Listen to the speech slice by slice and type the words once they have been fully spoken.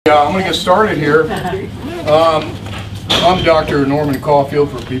Yeah, I'm going to get started here. I'm Dr. Norman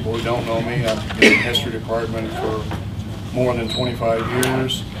Caulfield, for people who don't know me. I've been in the history department for more than 25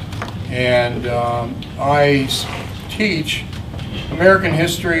 years. And I teach American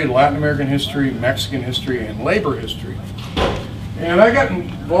history, Latin American history, Mexican history, and labor history. And I got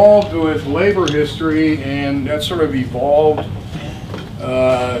involved with labor history, and that sort of evolved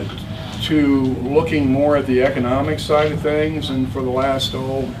to looking more at the economic side of things, and for the last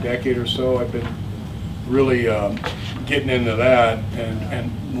decade or so I've been really getting into that,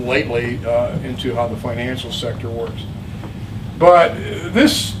 and lately into how the financial sector works. But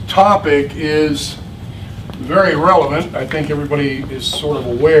this topic is very relevant. I think everybody is sort of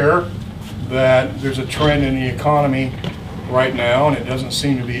aware that there's a trend in the economy right now, and it doesn't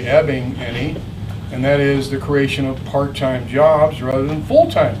seem to be ebbing any, and that is the creation of part-time jobs rather than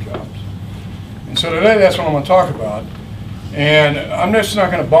full-time jobs. And so today that's what I'm going to talk about. And I'm just not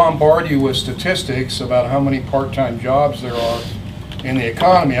going to bombard you with statistics about how many part-time jobs there are in the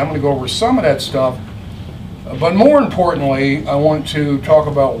economy. I'm going to go over some of that stuff. But more importantly, I want to talk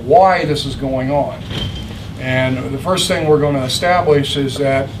about why this is going on. And the first thing we're going to establish is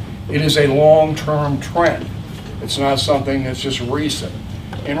that it is a long-term trend. It's not something that's just recent.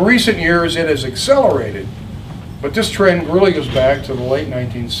 In recent years, it has accelerated. But this trend really goes back to the late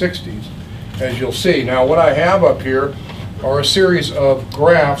 1960s. As you'll see. Now, what I have up here are a series of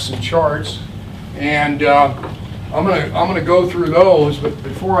graphs and charts, and I'm gonna go through those. But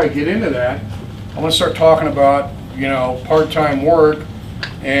before I get into that, I'm gonna start talking about part-time work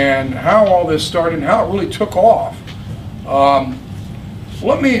and how all this started and how it really took off.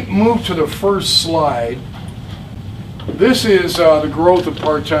 Let me move to the first slide. This is the growth of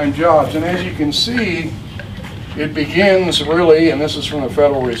part-time jobs, and as you can see, it begins really, and this is from the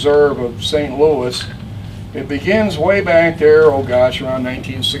Federal Reserve of St. Louis, it begins way back there, around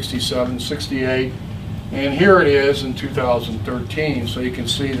 1967, 68, and here it is in 2013. So you can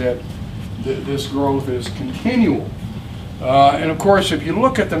see that this growth is continual. And of course, if you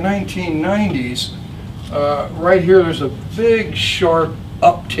look at the 1990s, right here there's a big sharp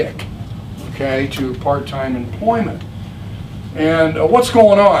uptick, okay, to part-time employment. And what's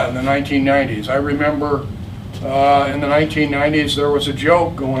going on in the 1990s? I remember in the 1990s, there was a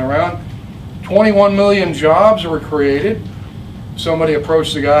joke going around. 21 million jobs were created. Somebody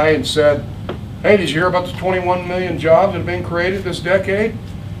approached the guy and said, "Hey, did you hear about the 21 million jobs that have been created this decade?"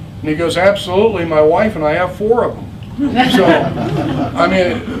 And he goes, "Absolutely, my wife and I have 4 of them." So, I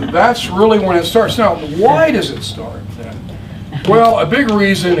mean, that's really when it starts. Now, why does it start then? Well, a big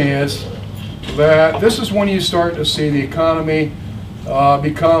reason is that this is when you start to see the economy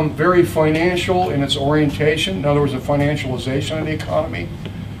become very financial in its orientation. In other words, a financialization of the economy.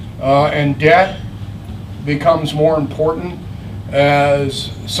 And debt becomes more important as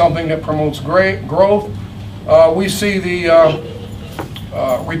something that promotes growth. We see the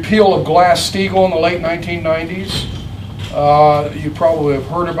repeal of Glass-Steagall in the late 1990s. You probably have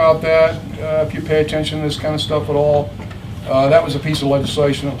heard about that if you pay attention to this kind of stuff at all. That was a piece of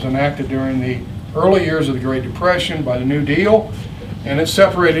legislation that was enacted during the early years of the Great Depression by the New Deal. And it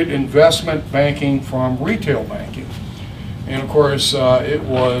separated investment banking from retail banking. And of course, it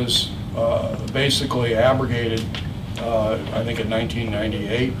was basically abrogated, I think in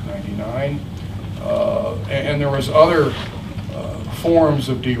 1998, 99. And there was other forms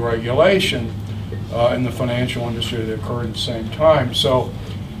of deregulation in the financial industry that occurred at the same time. So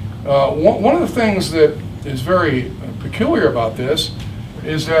one of the things that is very peculiar about this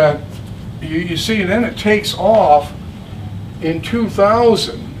is that you see then it takes off in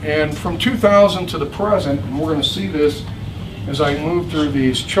 2000, and from 2000 to the present, and we're going to see this as I move through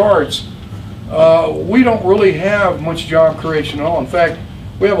these charts, we don't really have much job creation at all. In fact,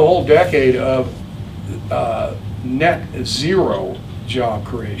 we have a whole decade of net zero job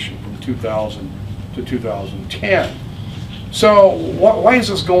creation from 2000 to 2010. So why is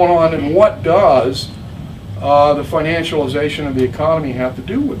this going on, and what does the financialization of the economy have to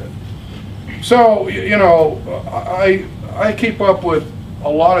do with it? So, I keep up with a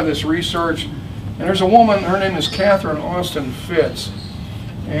lot of this research, and there's a woman, her name is Catherine Austin Fitz,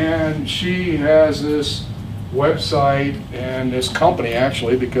 and she has this website and this company,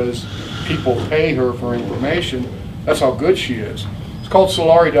 actually, because people pay her for information. That's how good she is. It's called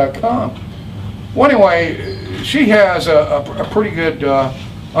Solari.com. Well, anyway, she has a pretty good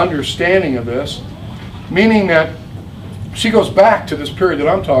understanding of this, meaning that she goes back to this period that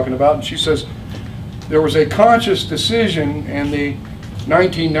I'm talking about, and she says there was a conscious decision in the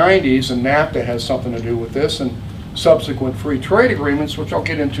 1990s, and NAFTA has something to do with this, and subsequent free trade agreements, which I'll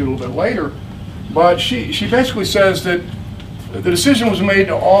get into a little bit later. But she basically says that the decision was made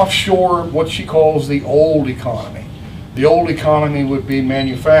to offshore what she calls the old economy. The old economy would be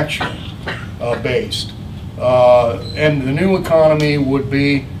manufacturing based. And the new economy would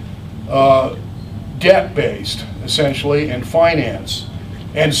be debt-based, essentially, and finance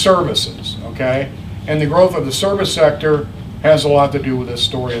and services, okay? And the growth of the service sector has a lot to do with this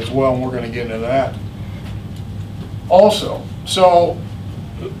story as well, and we're going to get into that. Also, so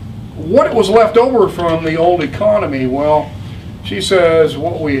what was left over from the old economy? Well, she says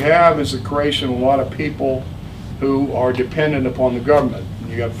what we have is the creation of a lot of people who are dependent upon the government.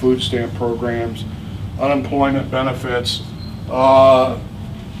 You got food stamp programs, unemployment benefits,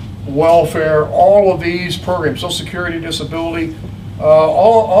 welfare, all of these programs, Social Security, disability,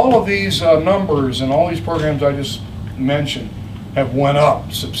 all of these numbers and all these programs I just mentioned have went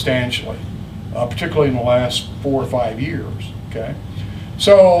up substantially, particularly in the last 4 or 5 years, okay?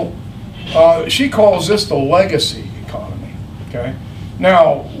 So she calls this the legacy economy, okay?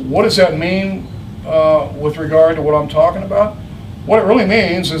 Now, what does that mean with regard to what I'm talking about? What it really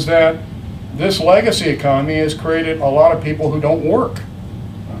means is that this legacy economy has created a lot of people who don't work,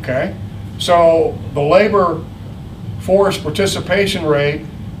 okay? So the labor force participation rate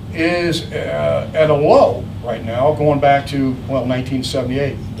is at a low right now, going back to, well,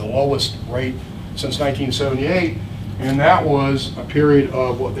 1978, the lowest rate since 1978, and that was a period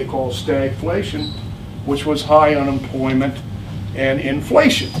of what they call stagflation, which was high unemployment and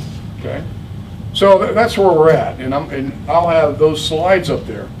inflation, okay? So that's where we're at, and I'll have those slides up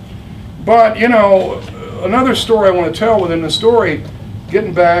there. But, you know, another story I want to tell within the story,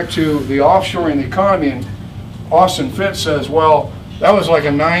 getting back to the offshoring the economy, and Austin Fitts says, well, that was like a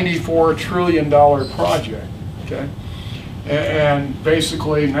 $94 trillion project, okay? And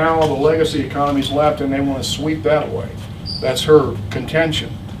basically now the legacy economy's left and they want to sweep that away. That's her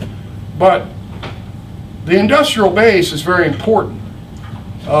contention. But the industrial base is very important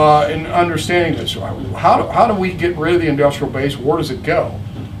in understanding this. How do we get rid of the industrial base? Where does it go?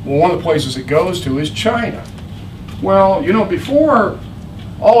 Well, one of the places it goes to is China. Well, you know, before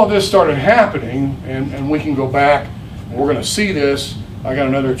all of this started happening, and we can go back, and we're going to see this. I got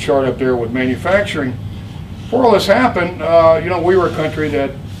another chart up there with manufacturing. Before all this happened, you know, we were a country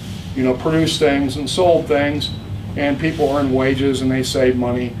that, you know, produced things and sold things, and people earned wages and they saved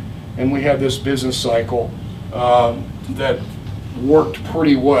money, and we had this business cycle that worked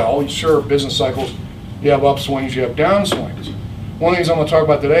pretty well. Sure, business cycles, you have upswings, you have downswings. One of the things I'm going to talk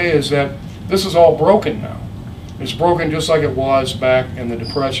about today is that this is all broken now. It's broken just like it was back in the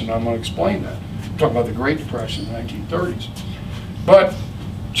Depression. I'm going to explain that. I'm talking about the Great Depression in the 1930s. But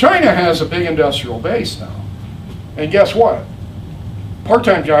China has a big industrial base now. And guess what?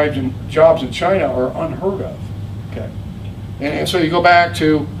 Part-time jobs in China are unheard of. Okay? And so you go back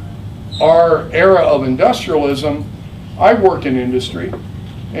to our era of industrialism. I worked in industry,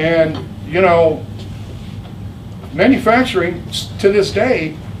 and, you know, manufacturing to this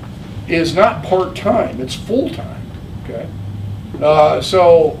day is not part-time, it's full-time, okay?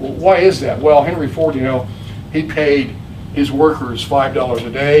 So why is that? Well, Henry Ford, you know, he paid his workers $5 a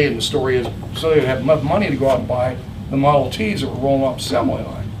day, and the story is so they'd have enough money to go out and buy the Model Ts that were rolling off the assembly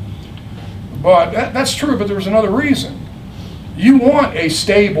line. But that's true, but there's another reason. You want a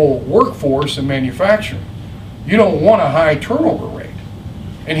stable workforce in manufacturing. You don't want a high turnover rate.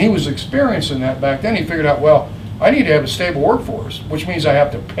 And he was experiencing that back then. He figured out, well, I need to have a stable workforce, which means I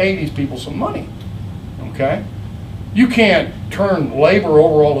have to pay these people some money, okay? You can't turn labor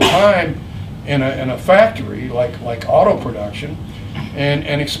over all the time in a factory like auto production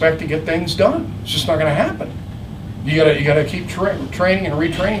and expect to get things done. It's just not going to happen. You gotta keep training and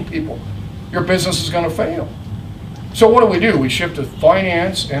retraining people. Your business is going to fail. So what do? We shift to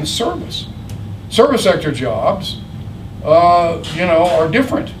finance and service. Service sector jobs, you know, are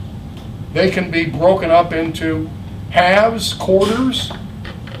different. They can be broken up into halves, quarters,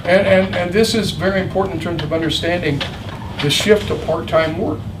 and this is very important in terms of understanding the shift to part-time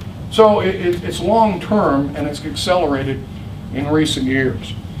work. So it's long-term, and it's accelerated in recent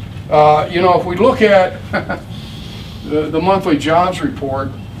years. You know, if we look at the monthly jobs report,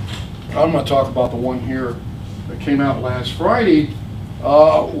 I'm going to talk about the one here that came out last Friday.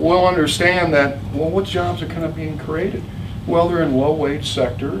 We'll understand that, well, what jobs are kind of being created? Well, they're in low-wage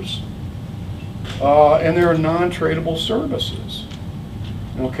sectors, and they're non-tradable services,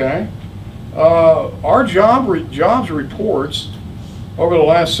 okay? Our jobs reports over the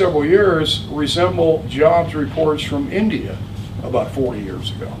last several years resemble jobs reports from India about 40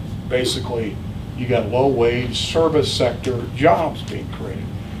 years ago. Basically, you got low-wage service sector jobs being created,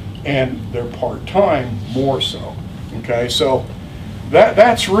 and they're part-time more so, okay? So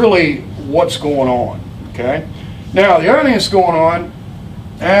that's really what's going on, okay? Now, the other thing that's going on,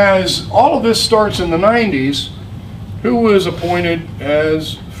 as all of this starts in the 90s, who was appointed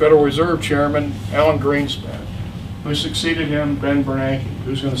as Federal Reserve Chairman? Alan Greenspan. Who succeeded him? Ben Bernanke.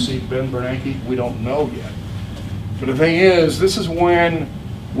 Who's going to see Ben Bernanke? We don't know yet. But the thing is, this is when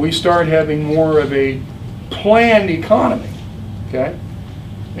we start having more of a planned economy, okay?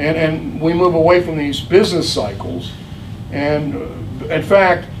 And we move away from these business cycles. And in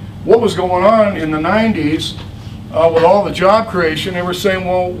fact, what was going on in the 90s with all the job creation, they were saying,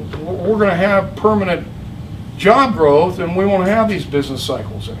 well, we're going to have permanent job growth and we won't have these business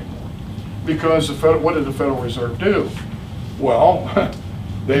cycles anymore. Because what did the Federal Reserve do? Well,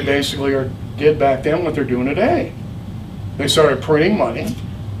 they basically did back then what they're doing today. They started printing money,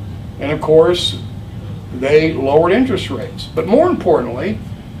 and of course, they lowered interest rates. But more importantly,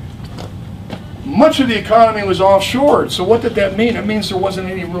 much of the economy was offshored. So what did that mean? It means there wasn't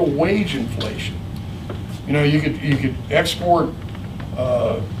any real wage inflation. You know, you could export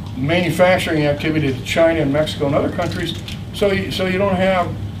manufacturing activity to China and Mexico and other countries, so you don't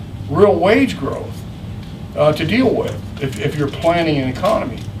have real wage growth to deal with if you're planning an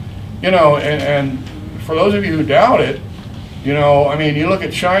economy. You know, and for those of you who doubt it, you know, I mean, you look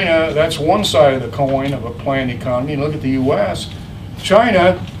at China, that's one side of the coin of a planned economy. You look at the U.S.,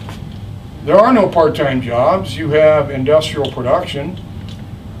 China, there are no part-time jobs. You have industrial production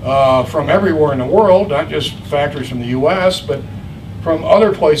from everywhere in the world, not just factories from the U.S., but from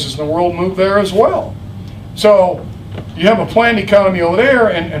other places in the world move there as well. So you have a planned economy over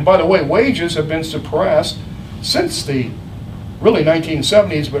there, and by the way, wages have been suppressed since the really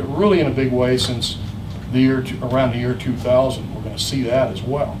 1970s, but really in a big way since around the year 2000. We're going to see that as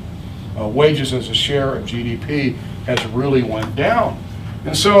well. Wages as a share of GDP has really went down.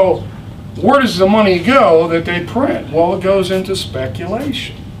 And so where does the money go that they print? Well, it goes into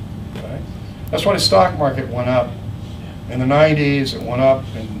speculation. Okay? That's why the stock market went up. In the 90s, it went up,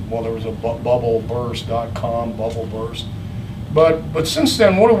 and well, there was a bubble burst, .com bubble burst. But since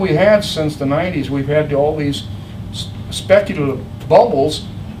then, what have we had since the 90s? We've had all these speculative bubbles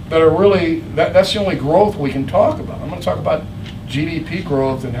that are really, that's the only growth we can talk about. I'm going to talk about GDP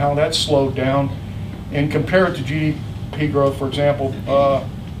growth and how that's slowed down, and compare it to GDP growth, for example,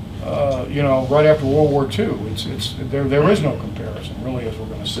 you know, right after World War II. There is no comparison, really, as we're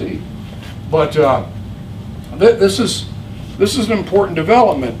going to see. But this is an important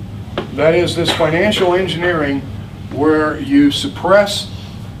development. That is this financial engineering where you suppress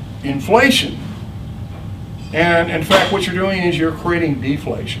inflation. And in fact, what you're doing is you're creating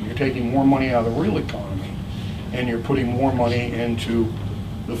deflation. You're taking more money out of the real economy and you're putting more money into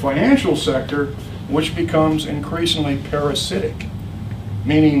the financial sector, which becomes increasingly parasitic,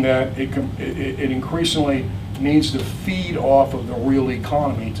 meaning that it increasingly needs to feed off of the real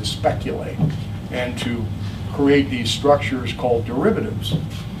economy to speculate and to create these structures called derivatives.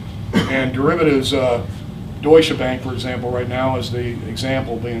 And derivatives, Deutsche Bank, for example, right now is the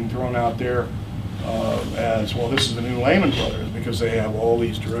example being thrown out there as, well, this is the new Lehman Brothers, because they have all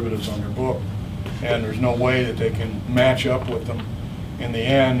these derivatives on their book, and there's no way that they can match up with them in the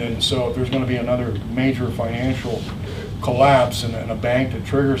end. And so if there's going to be another major financial collapse and a bank that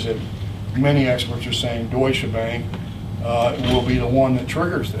triggers it, many experts are saying Deutsche Bank will be the one that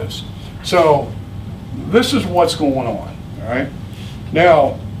triggers this. So this is what's going on, all right?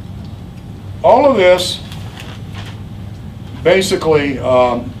 Now, all of this basically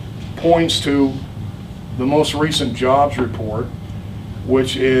points to the most recent jobs report,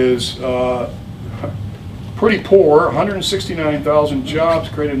 which is pretty poor. 169,000 jobs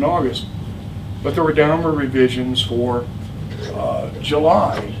created in August, but there were downward revisions for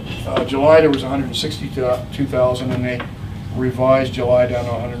July. July there was 162,000, and they revised July down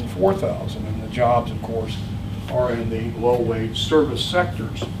to 104,000. And the jobs, of course, are in the low-wage service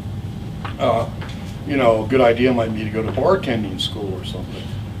sectors. You know, a good idea might be to go to bartending school or something.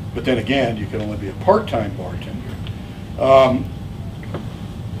 But then again, you can only be a part-time bartender.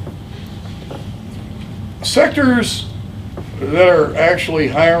 Sectors that are actually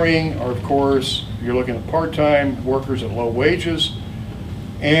hiring are, of course, you're looking at part-time workers at low wages.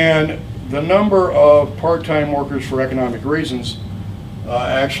 And the number of part-time workers for economic reasons,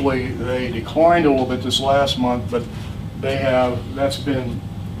 actually, they declined a little bit this last month, but that's been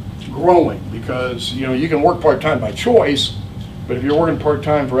growing because, you know, you can work part-time by choice, but if you're working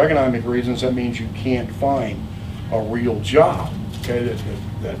part-time for economic reasons, that means you can't find a real job, okay,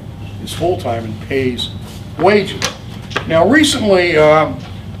 that is full-time and pays wages. Now, recently, a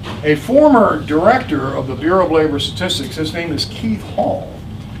former director of the Bureau of Labor Statistics, his name is Keith Hall,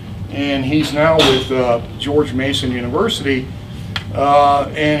 and he's now with George Mason University.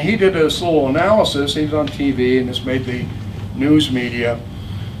 And he did this little analysis. He was on TV, and this made the news media.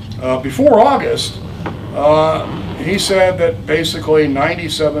 Before August, he said that basically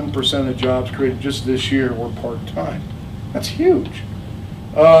 97% of the jobs created just this year were part-time. That's huge.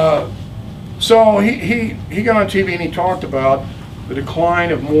 So he got on TV and he talked about the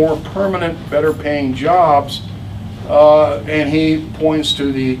decline of more permanent, better-paying jobs, and he points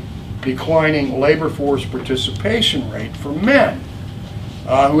to the declining labor force participation rate for men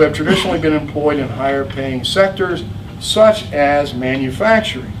who have traditionally been employed in higher-paying sectors, such as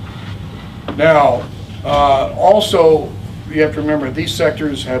manufacturing. Now, also, you have to remember these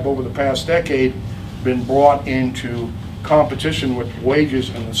sectors have, over the past decade, been brought into competition with wages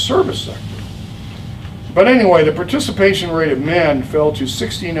in the service sector. But anyway, the participation rate of men fell to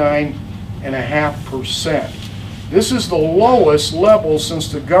 69.5%. This is the lowest level since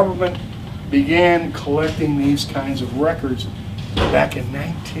the government began collecting these kinds of records back in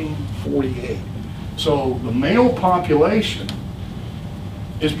 1948. So the male population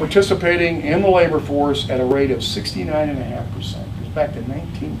is participating in the labor force at a rate of 69.5%. It's back to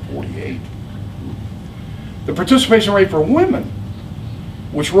 1948. The participation rate for women,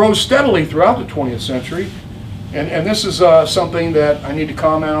 which rose steadily throughout the 20th century, and this is something that I need to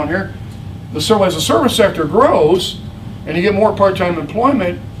comment on here. As the service sector grows and you get more part-time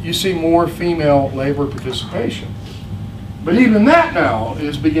employment, you see more female labor participation. But even that now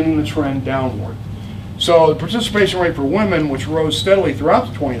is beginning to trend downward. So the participation rate for women, which rose steadily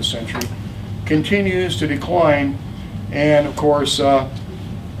throughout the 20th century, continues to decline, and of course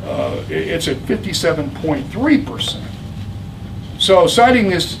it's at 57.3%. So citing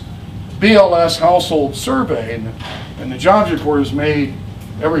this BLS household survey, and the jobs report is made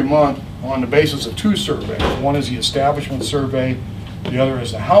every month on the basis of two surveys. One is the establishment survey, the other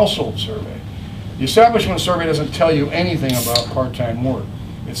is the household survey. The establishment survey doesn't tell you anything about part-time work.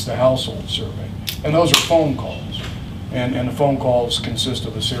 It's the household survey. And those are phone calls. And the phone calls consist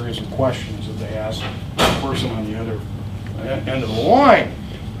of a series of questions that they ask the person on the other end of the line.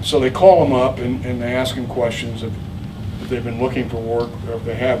 So they call them up and they ask them questions if they've been looking for work, or if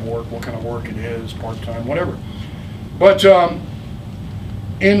they have work, what kind of work it is, part-time, whatever. But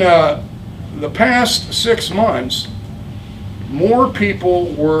in the past 6 months, more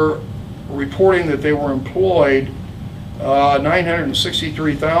people were reporting that they were employed,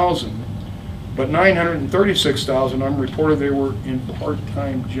 963,000, but 936,000 of them reported they were in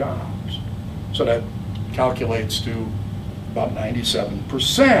part-time jobs. So that calculates to about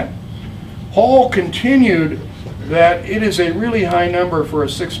 97%. Hall continued that it is a really high number for a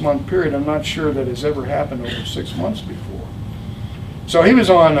 6-month period. I'm not sure that has ever happened over 6 months before. So he was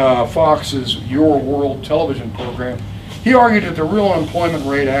on Fox's Your World television program. He argued that the real unemployment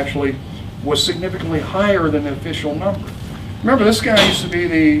rate actually was significantly higher than the official number. Remember, this guy used to be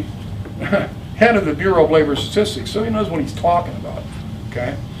the head of the Bureau of Labor Statistics, so he knows what he's talking about,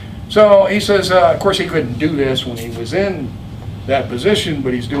 okay? So he says, of course he couldn't do this when he was in that position,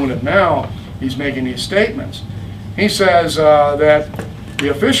 but he's doing it now. He's making these statements. He says that the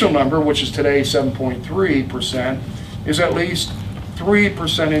official number, which is today 7.3%, is at least 3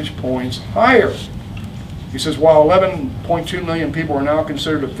 percentage points higher. He says, while 11.2 million people are now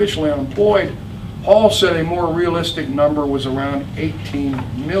considered officially unemployed, Hall said a more realistic number was around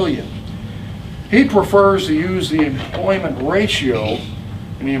 18 million. He prefers to use the employment ratio,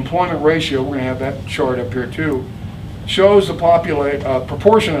 and the employment ratio, we're going to have that chart up here too, shows the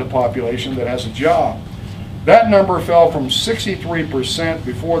proportion of the population that has a job. That number fell from 63%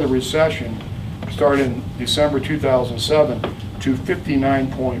 before the recession started in December 2007 to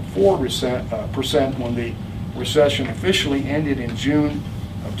 59.4% when the recession officially ended in June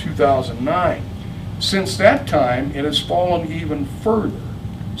of 2009. Since that time, it has fallen even further,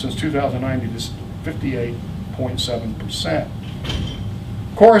 since 2009 to this 58.7%.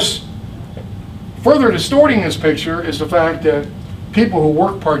 Of course, further distorting this picture is the fact that people who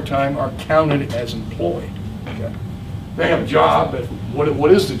work part-time are counted as employed. Okay? They have a job, but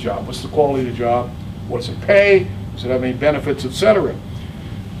what is the job? What's the quality of the job? What does it pay? Does it have any benefits, etc.?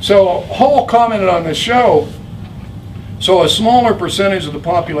 So Hall commented on this show, so a smaller percentage of the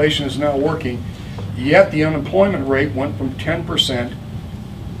population is now working, yet the unemployment rate went from 10%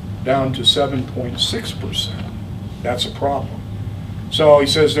 down to 7.6%. That's a problem. So he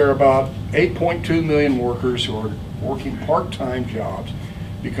says there are about 8.2 million workers who are working part-time jobs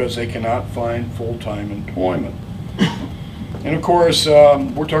because they cannot find full-time employment. And of course,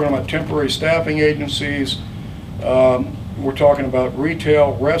 we're talking about temporary staffing agencies, we're talking about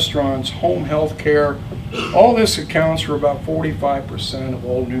retail, restaurants, home health care. All this accounts for about 45% of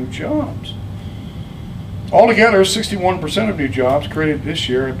all new jobs. Altogether, 61% of new jobs created this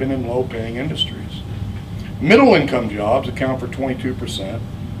year have been in low-paying industries. Middle-income jobs account for 22%,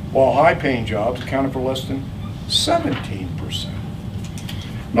 while high-paying jobs accounted for less than 17%.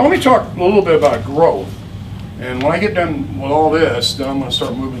 Now let me talk a little bit about growth. And when I get done with all this, then I'm going to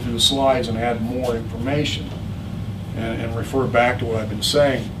start moving through the slides and add more information and refer back to what I've been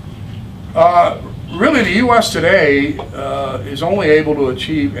saying. Really, the U.S. today is only able to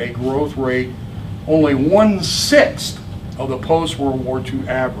achieve a growth rate only 1/6 of the post-World War II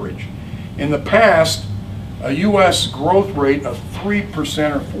average. In the past, a U.S. growth rate of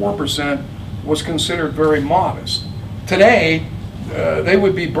 3% or 4% was considered very modest. Today, they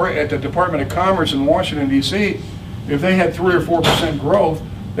would be, at the Department of Commerce in Washington, D.C., if they had 3 or 4% growth,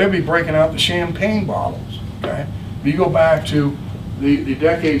 they'd be breaking out the champagne bottles. Okay? If you go back to the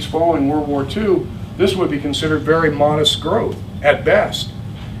decades following World War II, this would be considered very modest growth at best.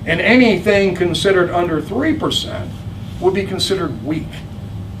 And anything considered under 3% would be considered weak.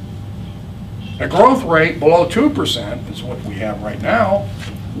 A growth rate below 2%, is what we have right now,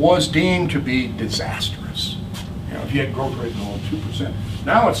 was deemed to be disastrous. You know, if you had growth rate below 2%.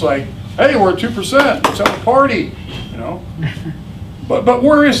 Now it's like, hey, we're at 2%, let's have a party, you know. But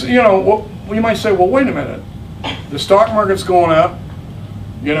where is, you know, well, you might say, well, wait a minute. The stock market's going up,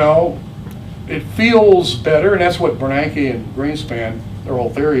 you know, it feels better, and that's what Bernanke and Greenspan, their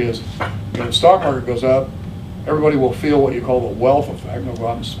whole theory is, when the stock market goes up, everybody will feel what you call the wealth effect, and they'll go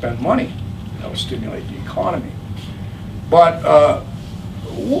out and spend money. That'll stimulate the economy. But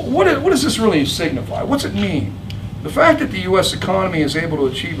what does this really signify? What's it mean? The fact that the U.S. economy is able to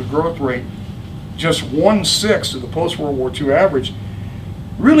achieve a growth rate just 1/6 of the post-World War II average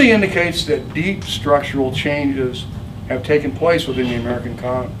really indicates that deep structural changes have taken place within the American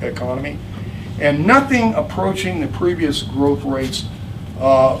economy, and nothing approaching the previous growth rates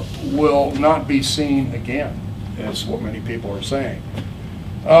will not be seen again, is what many people are saying.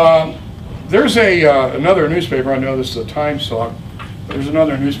 There's another newspaper, I know this is a Times talk, but there's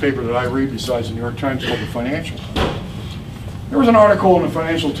another newspaper that I read besides the New York Times called the Financial Times. There was an article in the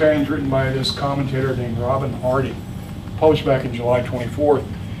Financial Times written by this commentator named Robin Harding, published back in July 24th,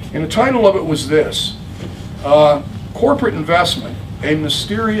 and the title of it was this, Corporate Investment, a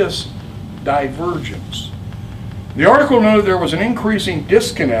Mysterious Divergence. The article noted there was an increasing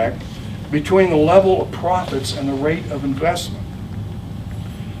disconnect between the level of profits and the rate of investment.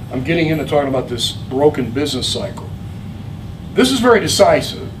 I'm getting into talking about this broken business cycle. This is very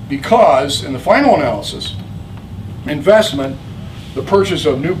decisive because, in the final analysis, investment, the purchase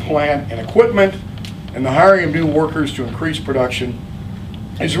of new plant and equipment, and the hiring of new workers to increase production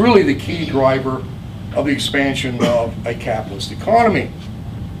is really the key driver of the expansion of a capitalist economy.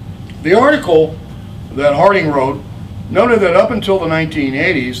 The article that Harding wrote noted that up until the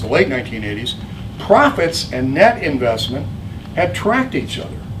 1980s, the late 1980s, profits and net investment had tracked each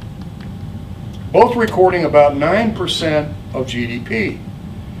other, both recording about 9% of GDP.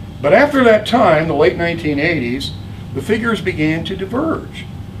 But after that time, the late 1980s, the figures began to diverge,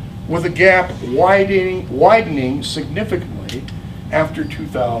 with the gap widening significantly after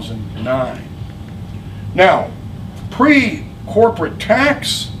 2009. Now,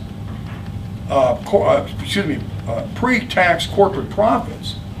 pre-tax corporate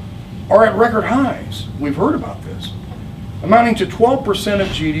profits are at record highs. We've heard about this, amounting to 12% of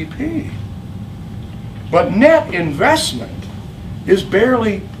GDP. But net investment is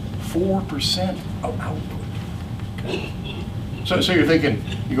barely 4% of output. Okay. So you're thinking,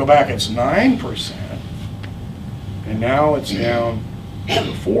 you go back, it's 9%, and now it's down to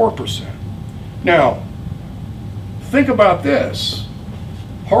 4%. Now, think about this.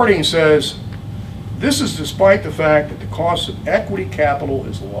 Harding says, this is despite the fact that the cost of equity capital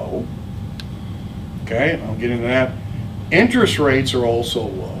is low. Okay, I'll get into that. Interest rates are also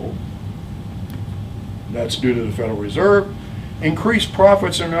low. That's due to the Federal Reserve. Increased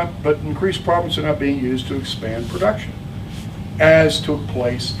profits are not being used to expand production, as took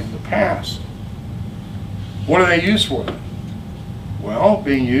place in the past. What are they used for? Well,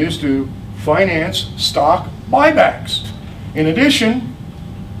 being used to finance stock buybacks. In addition,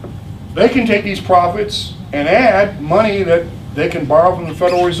 they can take these profits and add money that they can borrow from the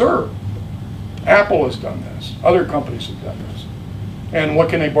Federal Reserve. Apple has done this. Other companies have done this. And what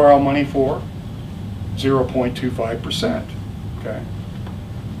can they borrow money for? 0.25%. Okay.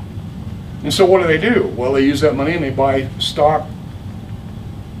 And so what do? Well, they use that money and they buy stock.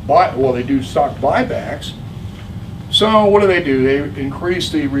 They do stock buybacks. So what do? They increase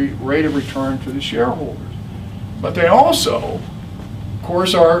the rate of return to the shareholders. But they also, of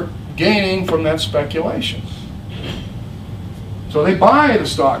course, are gaining from that speculation. So they buy the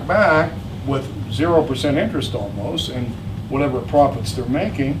stock back with 0% interest almost, and whatever profits they're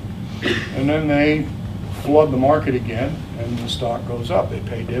making, and then they flood the market again, and the stock goes up. They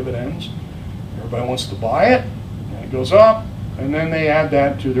pay dividends. Everybody wants to buy it, and it goes up, and then they add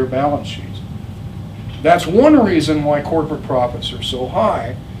that to their balance sheets. That's one reason why corporate profits are so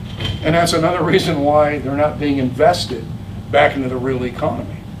high, and that's another reason why they're not being invested back into the real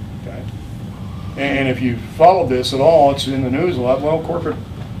economy. Okay? And if you followed this at all, it's in the news a lot. Well, corporate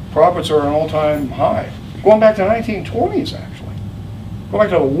profits are at an all-time high, going back to the 1920s, actually. Going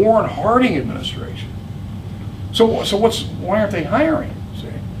back to the Warren Harding administration. So why aren't they hiring? See?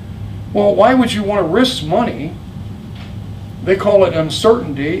 Well, why would you want to risk money? They call it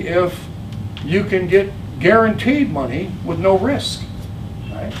uncertainty if you can get guaranteed money with no risk.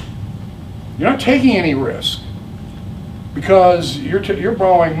 Right? You're not taking any risk because you're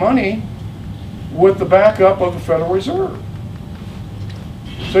borrowing money with the backup of the Federal Reserve.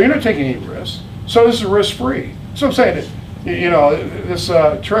 So you're not taking any risk. So this is risk-free. So I'm saying that, you know, this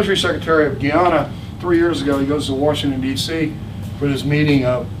Treasury Secretary of Guyana, 3 years ago, he goes to Washington, D.C. for this meeting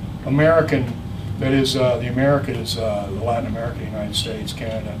of American, that is, the America is Latin America, United States,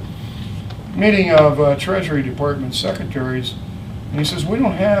 Canada, meeting of Treasury Department secretaries, and he says, we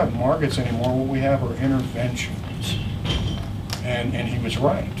don't have markets anymore, what we have are interventions. And he was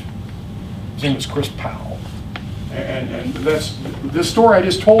right. His name was Chris Powell. And that's, this story I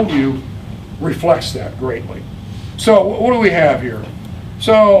just told you reflects that greatly. So what do we have here?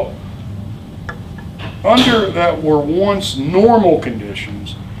 So under that were once normal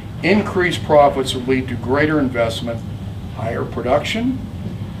conditions, increased profits would lead to greater investment, higher production,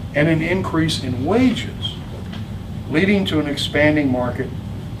 and an increase in wages, leading to an expanding market.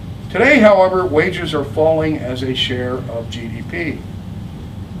 Today, however, wages are falling as a share of GDP.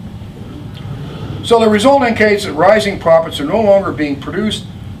 So the result indicates that rising profits are no longer being produced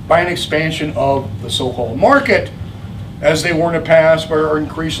by an expansion of the so-called market, as they were in the past, but are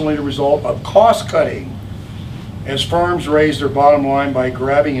increasingly the result of cost cutting, as firms raise their bottom line by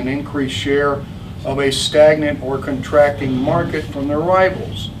grabbing an increased share of a stagnant or contracting market from their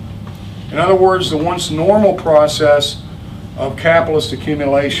rivals. In other words, the once normal process of capitalist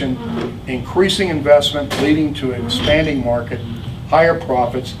accumulation, increasing investment leading to an expanding market, higher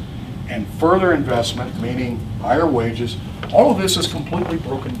profits, and further investment, meaning higher wages, all of this is completely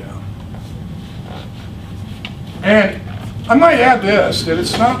broken down. And I might add this, that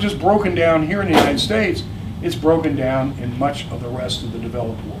it's not just broken down here in the United States, it's broken down in much of the rest of the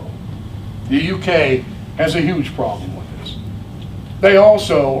developed world. The UK has a huge problem with this. They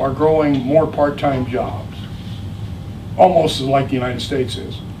also are growing more part-time jobs, almost like the United States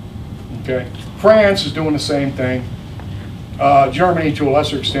is. Okay? France is doing the same thing. Germany to a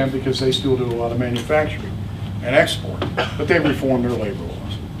lesser extent because they still do a lot of manufacturing and export, but they've reformed their labor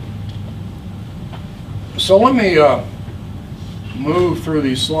laws. So let me move through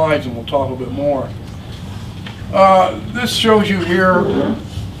these slides and we'll talk a bit more. This shows you here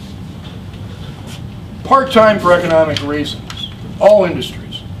part-time for economic reasons, all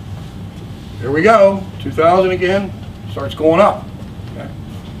industries. Here we go, 2000 again, starts going up. Okay.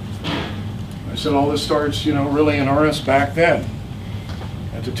 I said all this starts, you know, really in earnest back then,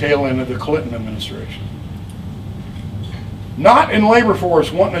 at the tail end of the Clinton administration. Not in labor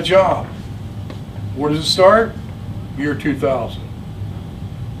force, wanting a job. Where does it start? Year 2000.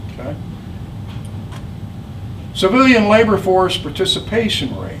 Okay. Civilian labor force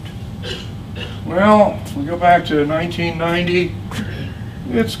participation rate. Well, we go back to 1990.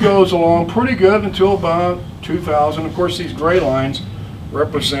 It goes along pretty good until about 2000. Of course, these gray lines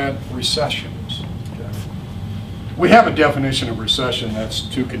represent recessions. Okay. We have a definition of recession, that's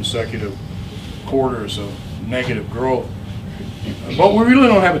 2 consecutive quarters of negative growth. But we really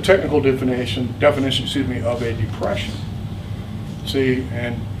don't have a technical definition of a depression. See,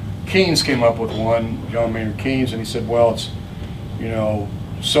 and Keynes came up with one, John Maynard Keynes, and he said, well, it's, you know,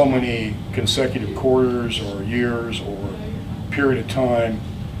 so many consecutive quarters or years or period of time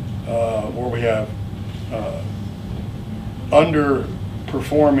where we have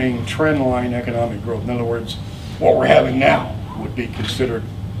underperforming trend line economic growth. In other words, what we're having now would be considered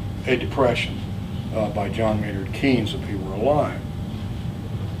a depression by John Maynard Keynes if he were alive.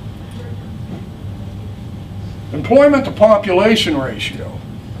 Employment to population ratio.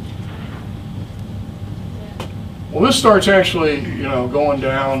 Well, this starts actually, you know, going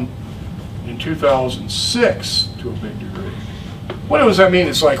down in 2006 to a big degree. What does that mean?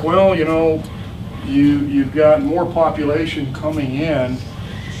 It's like, well, you know, you've got more population coming in,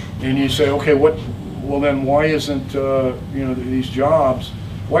 and you say, okay, well then why isn't, you know, these jobs,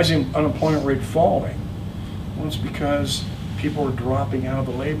 why is the unemployment rate falling? Well, it's because people are dropping out of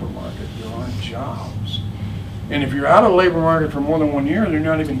the labor market. There aren't jobs. And if you're out of the labor market for more than 1 year, they're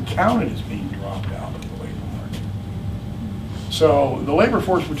not even counted as being dropped out of the labor market. So the labor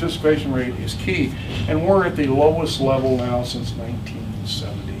force participation rate is key, and we're at the lowest level now since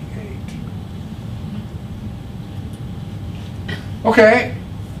 1978. Okay,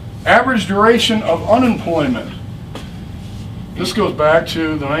 average duration of unemployment. This goes back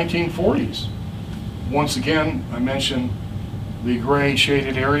to the 1940s. Once again, I mentioned the gray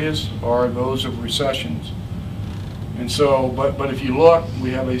shaded areas are those of recessions. And so, but if you look, we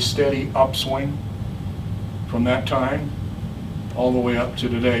have a steady upswing from that time all the way up to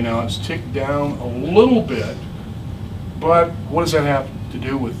today. Now it's ticked down a little bit, but what does that have to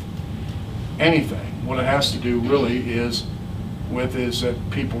do with anything? What it has to do really is that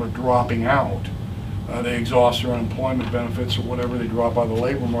people are dropping out. They exhaust their unemployment benefits or whatever, they drop out of the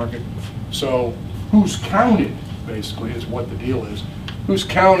labor market. So who's counted, basically, is what the deal is. Who's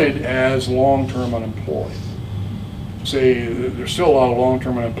counted as long-term unemployed? Say, there's still a lot of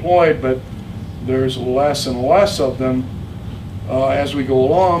long-term unemployed, but there's less and less of them as we go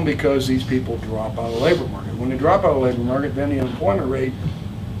along because these people drop out of the labor market. When they drop out of the labor market, then the unemployment rate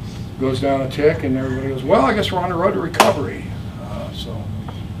goes down a tick, and everybody goes, well, I guess we're on the road to recovery. So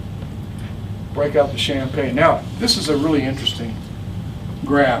break out the champagne. Now, this is a really interesting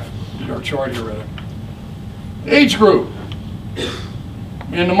graph, or chart here, rather. Age group.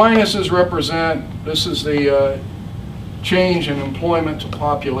 And the minuses represent, this is the change in employment to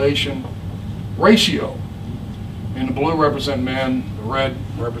population ratio. And the blue represent men, the red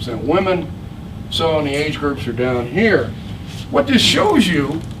represent women. So, and the age groups are down here. What this shows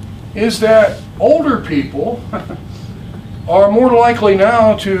you is that older people are more likely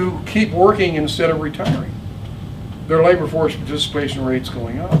now to keep working instead of retiring. Their labor force participation rate's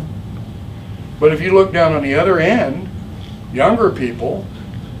going up. But if you look down on the other end, younger people,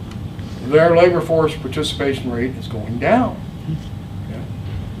 their labor force participation rate is going down. Okay?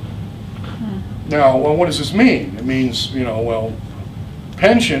 Now, well, what does this mean? It means, well,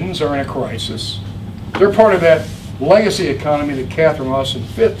 pensions are in a crisis. They're part of that legacy economy that Catherine Austin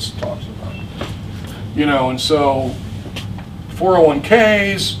Fitts talks about. And so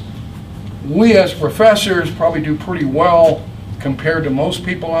 401ks, we as professors probably do pretty well compared to most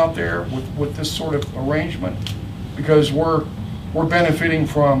people out there with this sort of arrangement, because we're benefiting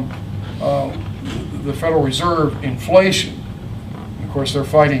from the Federal Reserve inflation. And of course, they're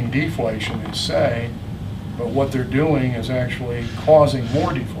fighting deflation, they say, but what they're doing is actually causing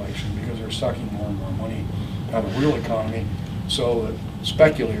more deflation because they're sucking more and more money out of the real economy so that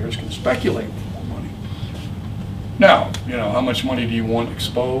speculators can speculate with more money. Now, how much money do you want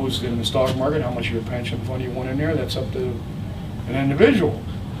exposed in the stock market? How much of your pension fund do you want in there? That's up to an individual,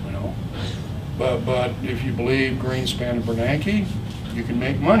 But if you believe Greenspan and Bernanke, you can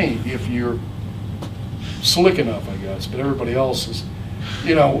make money if you're slick enough, I guess. But everybody else is,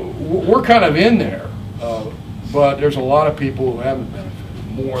 we're kind of in there. But there's a lot of people who haven't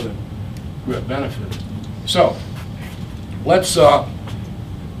benefited more than who have benefited. So let's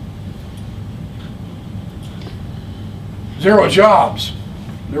zero jobs.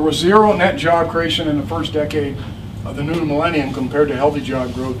 There was zero net job creation in the first decade of the new millennium compared to healthy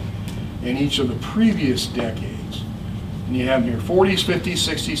job growth in each of the previous decades. And you have your 40s, 50s,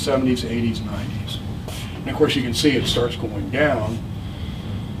 60s, 70s, 80s, 90s. And of course you can see it starts going down.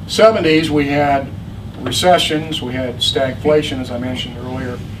 70s we had recessions, we had stagflation, as I mentioned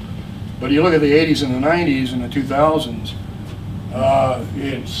earlier. But you look at the 80s and the 90s and the 2000s,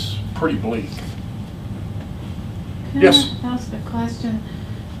 it's pretty bleak. Can Yes? I ask a question?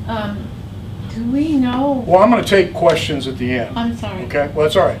 Do we know? Well, I'm going to take questions at the end. I'm sorry. Okay, well,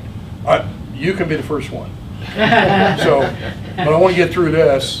 that's all right. You can be the first one. So, but I want to get through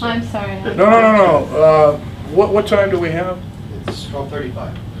this. I'm sorry. No. What time do we have? It's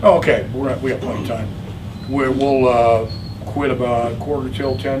 12:35. Oh, okay. We got plenty of time. We'll quit about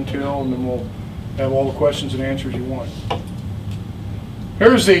 10:15 till, and then we'll have all the questions and answers you want.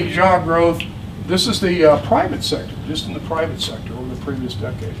 Here's the job growth. This is the private sector, just in the private sector over the previous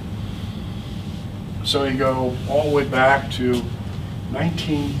decade. So you go all the way back to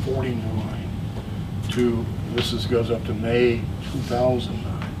 1949 to, goes up to May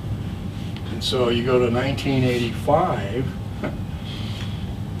 2009. And so you go to 1985,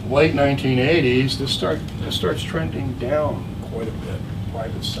 late 1980s, this starts trending down quite a bit,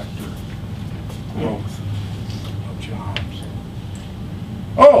 private sector growth of jobs.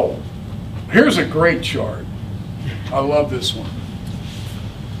 Oh, here's a great chart. I love this one.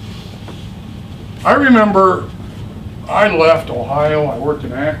 I remember I left Ohio. I worked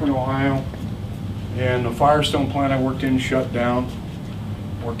in Akron, Ohio, And the Firestone plant I worked in shut down.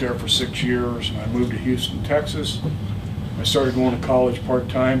 Worked there for 6 years, and I moved to Houston, Texas. I started going to college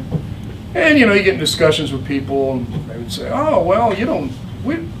part-time. And, you get in discussions with people, and they would say, oh, well,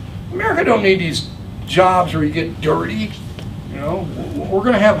 America don't need these jobs where you get dirty. We're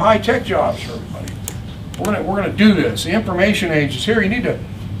going to have high-tech jobs for everybody. We're going to do this. The information age is here. You need to,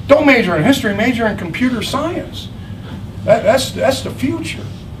 don't major in history, major in computer science. That's the future.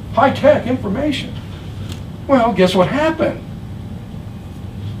 High-tech information. Well, guess what happened?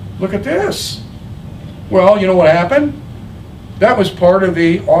 Look at this. Well, you know what happened? That was part of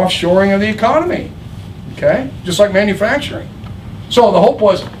the offshoring of the economy. Okay? Just like manufacturing. So the hope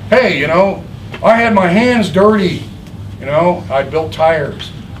was, hey, I had my hands dirty. I built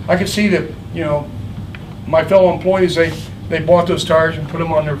tires. I could see that, my fellow employees, they bought those tires and put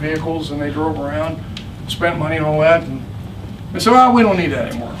them on their vehicles, and they drove around, spent money and all that. And they said, well, we don't need that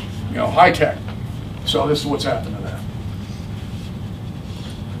anymore. High tech. So this is what's happened to that.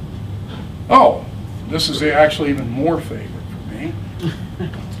 Oh, this is actually even more favorite for me.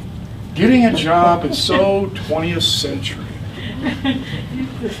 Getting a job is so 20th century.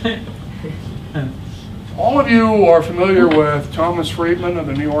 All of you are familiar with Thomas Friedman of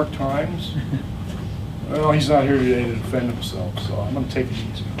the New York Times. Well, he's not here today to defend himself, so I'm going to take it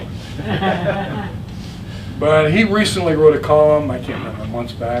easy. But he recently wrote a column, I can't remember,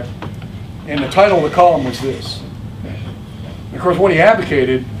 months back, and the title of the column was this. And of course, what he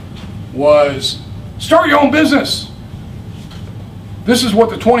advocated was, start your own business. This is what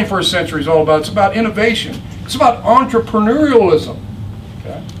the 21st century is all about. It's about innovation. It's about entrepreneurialism.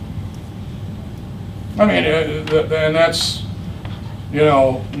 Okay? I mean, and that's,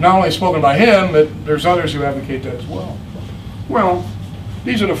 not only spoken by him, but there's others who advocate that as well. Well,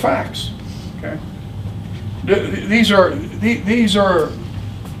 these are the facts. Okay? These are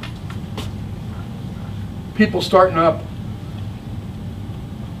people starting up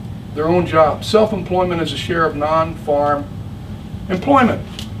their own job. Self-employment is a share of non-farm employment.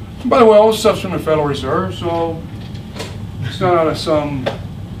 And by the way, all this stuff's from the Federal Reserve, so it's not out of some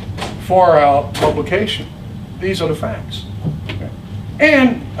far-out publication. These are the facts. Okay?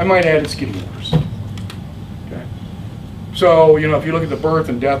 And I might add, it's getting worse. Okay? So, if you look at the birth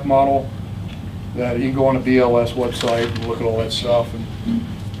and death model, that you can go on the BLS website and look at all that stuff,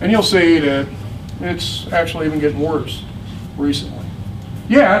 and you'll see that it's actually even getting worse recently.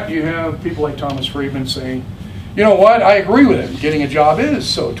 Yet, you have people like Thomas Friedman saying, you know what, I agree with him. Getting a job is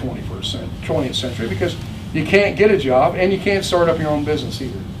so 20th century because you can't get a job and you can't start up your own business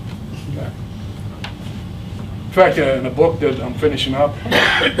either. Okay. In fact, in a book that I'm finishing up,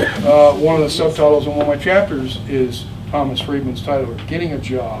 one of the subtitles in one of my chapters is Thomas Friedman's title, Getting a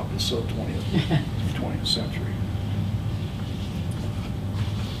Job is so 20th century.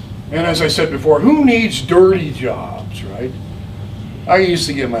 And as I said before, who needs dirty jobs, right? I used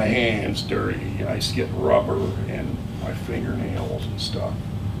to get my hands dirty. I used to get rubber in my fingernails and stuff.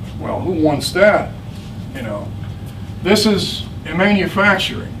 Well, who wants that? This is in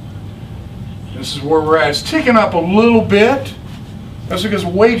manufacturing. This is where we're at. It's ticking up a little bit. That's because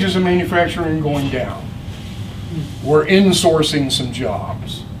wages in manufacturing are going down. We're insourcing some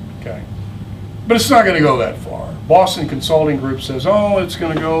jobs, okay? But it's not going to go that far. Boston Consulting Group says, oh, it's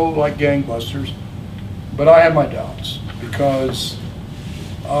going to go like gangbusters. But I have my doubts because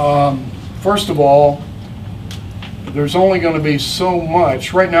first of all, there's only going to be so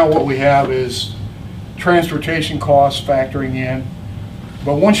much. Right now what we have is transportation costs factoring in.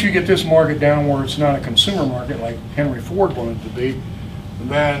 But once you get this market down where it's not a consumer market like Henry Ford wanted it to be,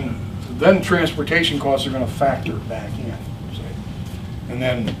 then transportation costs are going to factor back in. See? And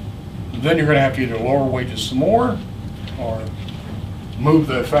then you're going to have to either lower wages some more or move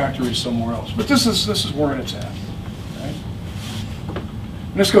the factory somewhere else. But this is where it's at.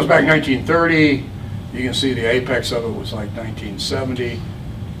 And this goes back 1930. You can see the apex of it was like 1970,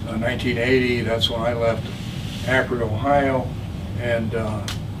 1980. That's when I left Akron, Ohio, and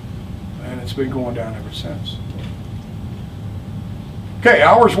it's been going down ever since. Okay,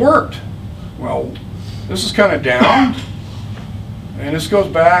 hours worked. Well, this is kind of down, and this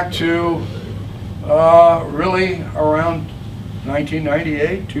goes back to really around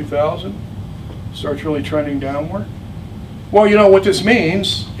 1998, 2000. Starts really trending downward. Well, you know what this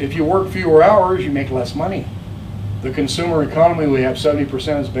means. If you work fewer hours, you make less money. The consumer economy we have,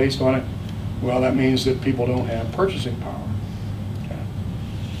 70% is based on it. Well, that means that people don't have purchasing power. Okay.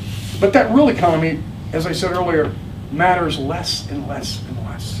 But that real economy, as I said earlier, matters less and less and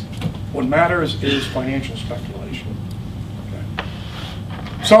less. What matters is financial speculation. Okay.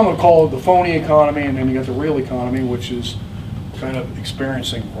 Some would call it the phony economy, and then you got the real economy, which is kind of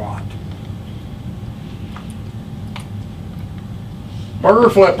experiencing rot. Burger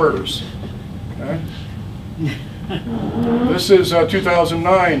flippers. Okay. This is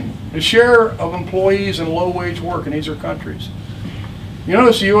 2009. The share of employees in low-wage work in these are countries. You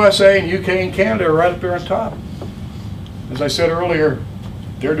notice the USA and UK and Canada are right up there on top. As I said earlier,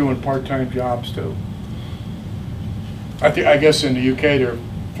 they're doing part-time jobs too. I guess in the UK they're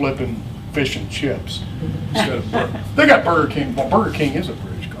flipping fish and chips instead of burger. They got Burger King. Well, Burger King is a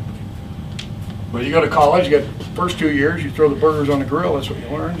British company. But you go to college, you get the first 2 years, you throw the burgers on the grill, that's what you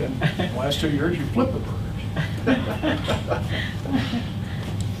learned, and the last 2 years you flip the burgers.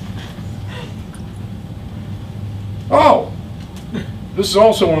 Oh, this is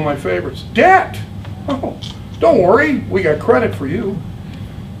also one of my favorites. Debt. Oh, don't worry, we got credit for you.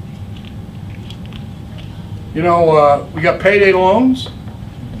 You know, we got payday loans.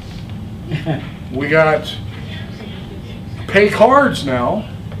 We got pay cards now.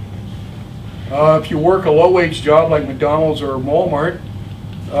 If you work a low-wage job like McDonald's or Walmart,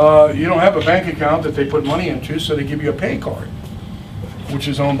 you don't have a bank account that they put money into, so they give you a pay card, which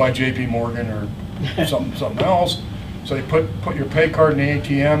is owned by J.P. Morgan or something else. So they put your pay card in the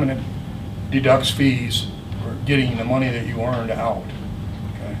ATM, and it deducts fees for getting the money that you earned out.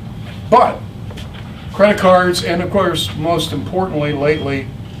 Okay. But credit cards, and of course, most importantly, lately,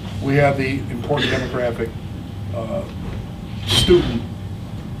 we have the important demographic, student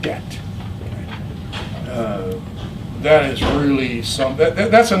debt. That is really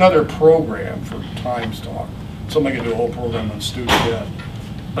that's another program for Times Talk. Somebody could do a whole program on student debt.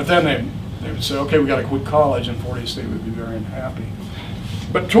 But then they would say, okay, we got to quit college, and 40 State would be very unhappy.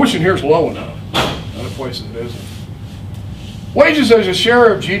 But tuition here is low enough. Other places it isn't. Wages as a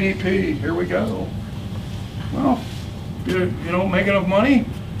share of GDP. Here we go. Well, you don't make enough money.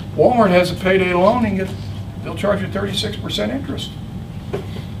 Walmart has a payday loan, and they'll charge you 36% interest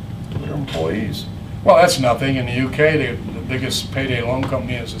for their employees. Well, that's nothing. In the UK, the biggest payday loan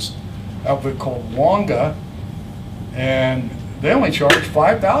company is this outfit called Wonga, and they only charge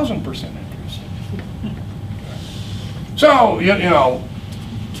 5,000% interest. So, you know,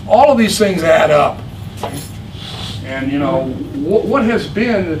 all of these things add up. And, you know, what has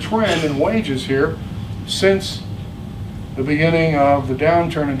been the trend in wages here since the beginning of the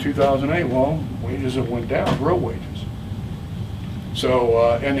downturn in 2008? Well, wages have went down, real wages.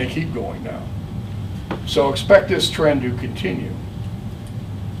 So, and they keep going down. So expect this trend to continue.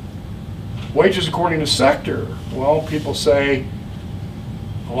 Wages according to sector. Well, people say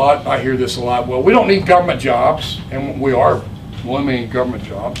a lot, I hear this a lot, well, we don't need government jobs, and we are eliminating government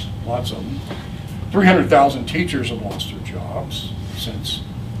jobs, lots of them. 300,000 teachers have lost their jobs since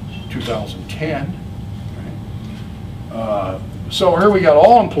 2010. So here we got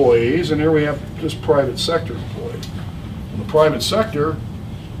all employees, and here we have just private sector employees. And the private sector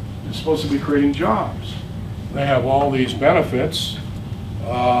is supposed to be creating jobs. They have all these benefits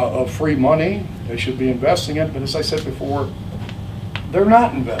of free money. They should be investing it, but as I said before, they're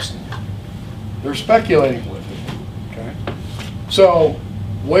not investing it. They're speculating with it. Okay? So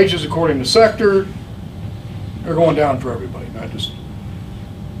wages according to sector are going down for everybody, not just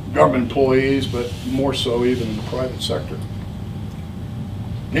government employees, but more so even in the private sector.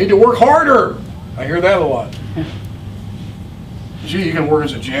 Need to work harder. I hear that a lot. Gee, you can work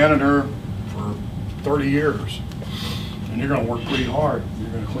as a janitor for 30 years, and you're going to work pretty hard. You're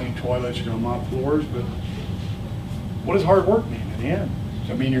going to clean toilets, you're going to mop floors, but what does hard work mean in the end? Does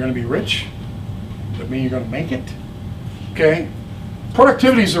that mean you're going to be rich? Does that mean you're going to make it? Okay.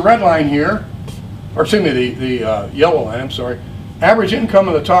 Productivity is the red line here, or excuse me, the yellow line, I'm sorry. Average income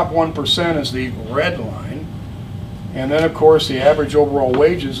of the top 1% is the red line, and then of course the average overall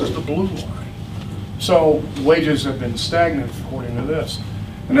wages is the blue line. So wages have been stagnant according to this.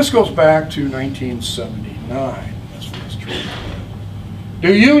 And this goes back to 1979. That's when it's true.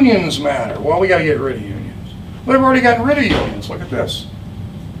 Do unions matter? Well, we got to get rid of unions. Well, they've already gotten rid of unions. Look at this.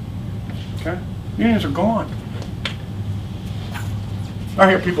 Okay? Unions are gone. I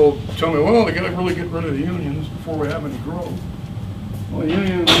hear people tell me, well, they got to really get rid of the unions before we have any growth. Well,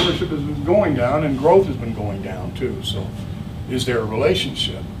 union membership has been going down, and growth has been going down too. So is there a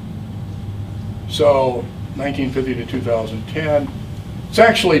relationship? So 1950 to 2010, it's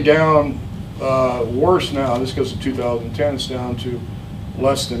actually down worse now. This goes to 2010. It's down to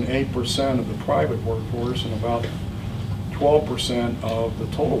less than 8% of the private workforce and about 12% of the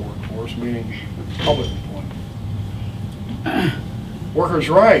total workforce, meaning public employment. Workers'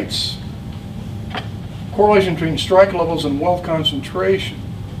 rights. Correlation between strike levels and wealth concentration.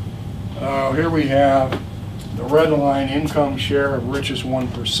 Here we have the red line, income share of richest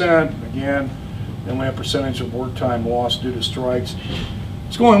 1%. Again, then we have percentage of work time lost due to strikes.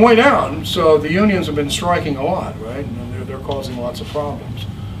 It's going way down, so the unions have been striking a lot, right? And they're causing lots of problems.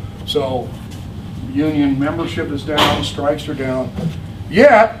 So union membership is down, strikes are down.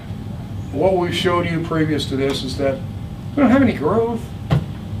 Yet, what we showed you previous to this is that we don't have any growth.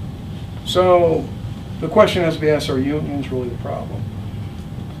 So the question has to be asked, are unions really the problem?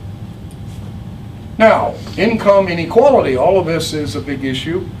 Now, income inequality, all of this is a big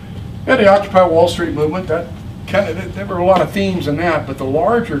issue. And the Occupy Wall Street movement, there were a lot of themes in that, but the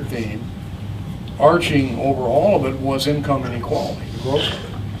larger theme, arching over all of it, was income inequality, the growth of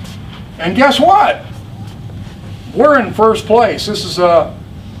it. And guess what? We're in first place. This is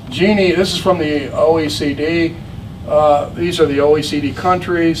Gini, this is from the OECD. These are the OECD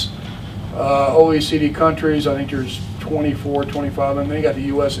countries. OECD countries, I think there's 24, 25, and then you got the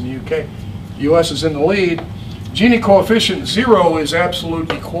US and the UK. The US is in the lead. Gini coefficient 0 is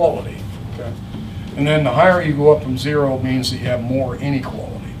absolute equality. Okay? And then the higher you go up from 0 means that you have more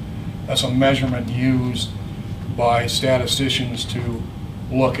inequality. That's a measurement used by statisticians to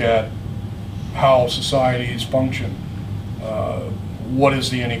look at how societies function. What is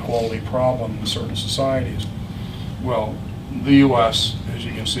the inequality problem in certain societies? Well, the US, as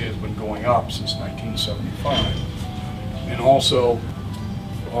you can see, has been going up since 1975. And also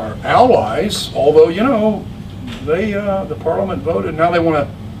our allies, although, you know, they, the parliament voted, now they want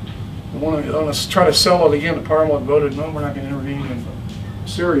to try to sell it again. The parliament voted, no, we're not going to intervene in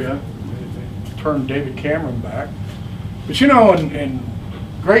Syria. They turned David Cameron back. But you know, in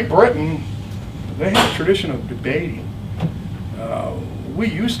Great Britain, they have a tradition of debating. We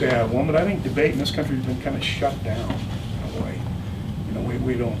used to have one, but I think debate in this country has been kind of shut down in a way. You know,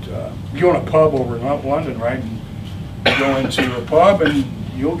 we don't, you go in a pub over in London, right, and you go into a pub and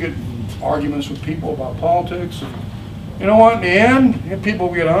you'll get arguments with people about politics. And you know what, in the end,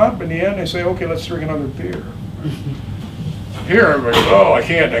 people get up, in the end they say, okay, let's drink another beer. Here, everybody goes, oh, I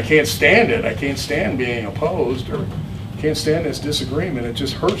can't stand it. I can't stand being opposed, or can't stand this disagreement. It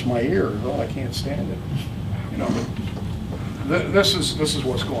just hurts my ears. Oh, I can't stand it. You know, this is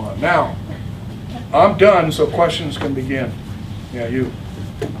what's going on. Now, I'm done, so questions can begin. Yeah, you.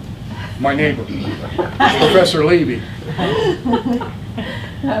 My neighbor, Professor Levy.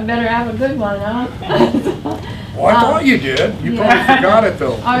 I better have a good one, huh? Well, I thought you did. You probably forgot it,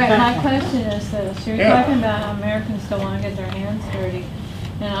 though. All right, my question is this. You're Yeah. talking about how Americans don't want to get their hands dirty.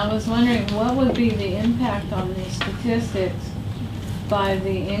 And I was wondering, what would be the impact on these statistics by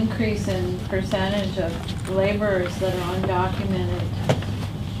the increase in percentage of laborers that are undocumented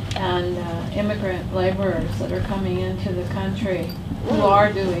and immigrant laborers that are coming into the country who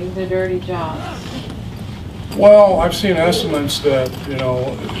are doing the dirty jobs? Well, I've seen estimates that, you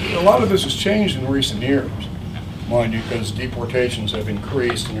know, a lot of this has changed in recent years, mind you, because deportations have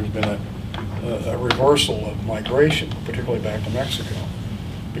increased and there's been a reversal of migration, particularly back to Mexico,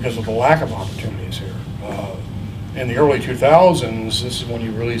 because of the lack of opportunities here. In the early 2000s, this is when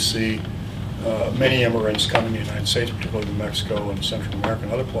you really see many immigrants coming to the United States, particularly to Mexico and Central America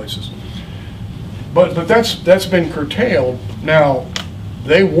and other places. But that's been curtailed. Now,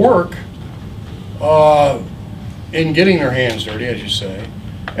 they work in getting their hands dirty, as you say,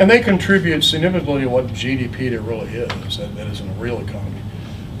 and they contribute significantly to what GDP there really is. That is in a real economy.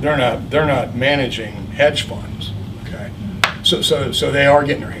 They're not managing hedge funds. Okay, so they are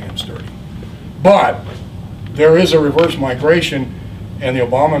getting their hands dirty. But there is a reverse migration, and the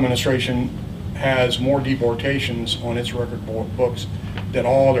Obama administration has more deportations on its record books than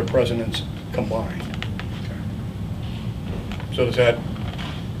all their presidents combined. Okay. So does that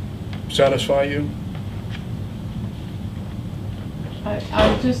satisfy you?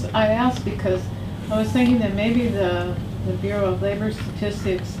 I asked because I was thinking that maybe the Bureau of Labor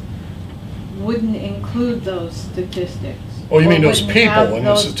Statistics wouldn't include those statistics. Oh, you mean those wouldn't people have in the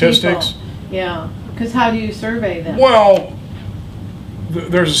those statistics? people. Yeah, because how do you survey them? Well,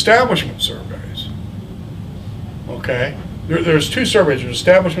 there's establishment surveys. Okay, there's two surveys. There's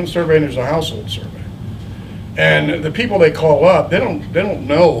establishment survey and there's a household survey. And the people they call up, they don't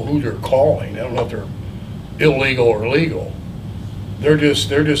know who they're calling. They don't know if they're illegal or legal. They're just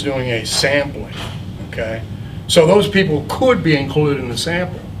doing a sampling. Okay, so those people could be included in the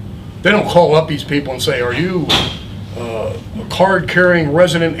sample. They don't call up these people and say, "Are you a card-carrying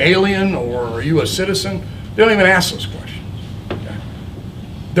resident alien or are you a citizen?" They don't even ask those questions. Okay?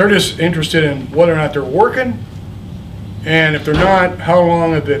 They're just interested in whether or not they're working, and if they're not, how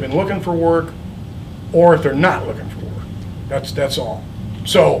long have they been looking for work, or if they're not looking for work. That's all.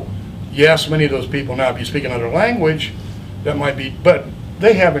 So, yes, many of those people now, if you speak another language, that might be, but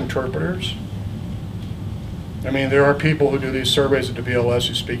they have interpreters. I mean, there are people who do these surveys at the BLS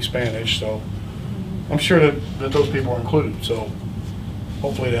who speak Spanish, so I'm sure that those people are included, so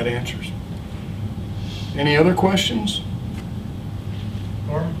hopefully that answers. Any other questions?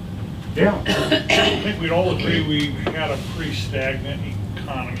 Yeah. I think we'd all agree we had a pretty stagnant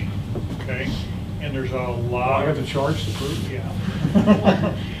economy, okay? And there's a lot I got of... the charts to prove it.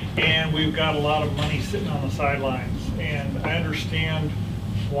 Yeah. And we've got a lot of money sitting on the sidelines. And I understand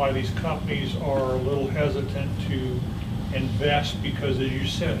why these companies are a little hesitant to invest because, as you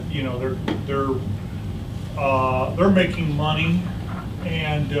said, you know, they're making money,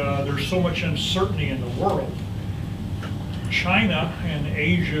 and there's so much uncertainty in the world. China and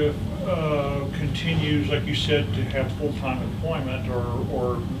Asia continues, like you said, to have full-time employment or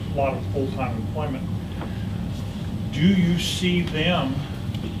a lot of full-time employment. Do you see them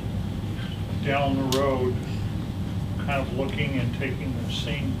down the road kind of looking and taking the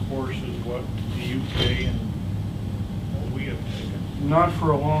same course as what the UK and what we have taken? Not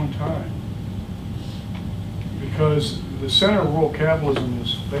for a long time. Because the center of world capitalism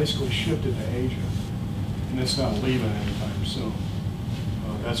has basically shifted to Asia. And it's not leaving anytime soon.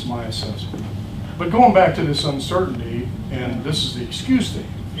 That's my assessment. But going back to this uncertainty, and this is the excuse thing.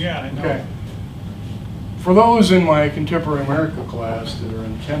 Yeah, I know. Okay. For those in my Contemporary America class that are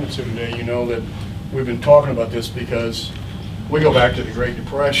in attendance here today, you know that we've been talking about this because we go back to the Great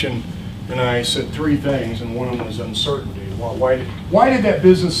Depression, and I said three things, and one of them was uncertainty. Why did that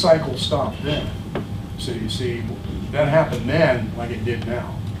business cycle stop then? So you see, that happened then like it did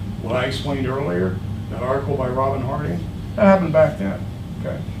now. What I explained earlier, that article by Robin Harding, that happened back then.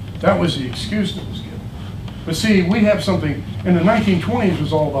 Okay, that was the excuse that was given. But see, we have something, in the 1920s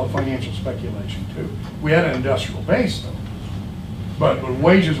was all about financial speculation too. We had an industrial base though. But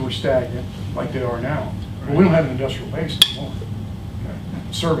wages were stagnant like they are now. But we don't have an industrial base anymore. Okay.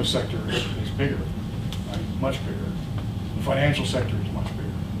 The service sector is bigger, right? Much bigger. The financial sector is much bigger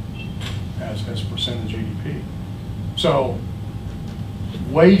as a percent of GDP. So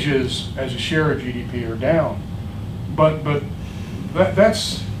wages as a share of GDP are down. But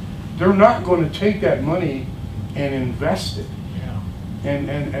they're not going to take that money and invest it. Yeah.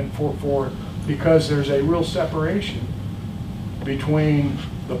 And because there's a real separation between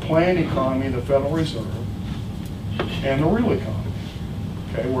the planned economy, the Federal Reserve, and the real economy,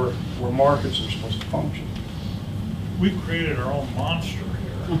 okay, where markets are supposed to function. We've created our own monster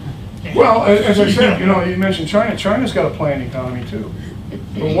here. Well, as I said, you know, you mentioned China. China's got a planned economy too.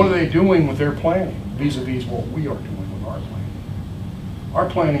 But what are they doing with their planning vis-a-vis what we are doing with our planning? Our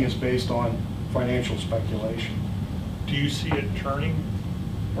planning is based on financial speculation. Do you see it turning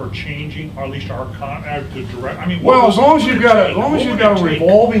or changing, or at least our the direct? I mean, well, as long as you've got a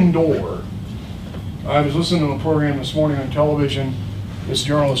revolving door. I was listening to a program this morning on television. This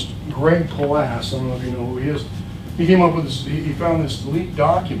journalist Greg Palass, I don't know if you know who he is. He came up with this. He found this leaked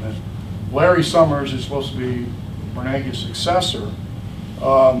document. Larry Summers is supposed to be Bernanke's successor.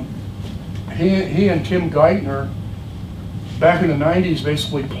 He and Tim Geithner, back in the 90s,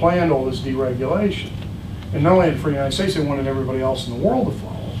 basically planned all this deregulation. And not only for the United States, they wanted everybody else in the world to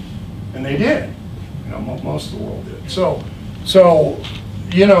follow. And they did. You know, most of the world did. So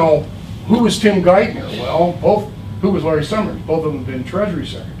you know, who was Tim Geithner? Well, who was Larry Summers? Both of them have been Treasury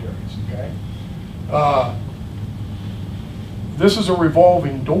Secretaries, okay? This is a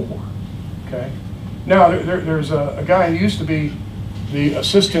revolving door, okay? Now, there's a guy who used to be the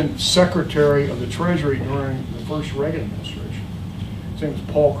Assistant Secretary of the Treasury during the first Reagan administration. His name was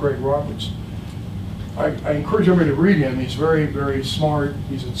Paul Craig Roberts. I encourage everybody to read him. He's very, very smart.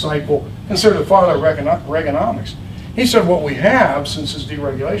 He's insightful. Considered the father of Reaganomics. He said what we have since this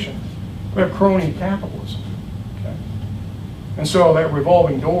deregulation, we have crony capitalism. Okay? And so that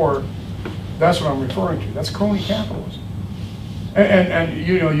revolving door, that's what I'm referring to. That's crony capitalism. And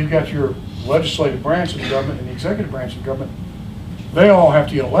you know, you've got your legislative branch of the government and the executive branch of the government. They all have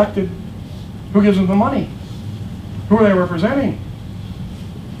to get elected. Who gives them the money? Who are they representing?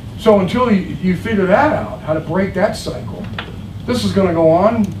 So until you figure that out, how to break that cycle, this is going to go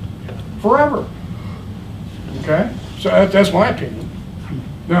on forever. Okay? So that's my opinion.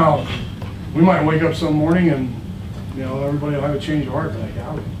 Now, we might wake up some morning and, you know, everybody will have a change of heart, but I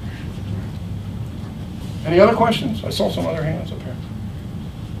doubt it. Any other questions? I saw some other hands up here.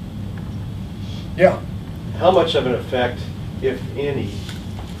 Yeah. How much of an effect, if any,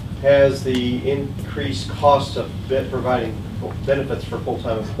 has the increased cost of providing benefits for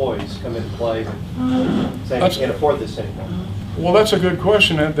full-time employees come into play when saying we can't afford this anymore? Well, that's a good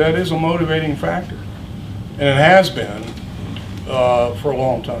question. That is a motivating factor. And it has been for a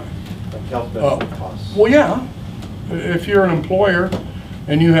long time. Like health benefit costs? Well, yeah. If you're an employer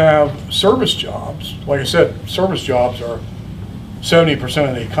and you have service jobs, like I said, service jobs are 70%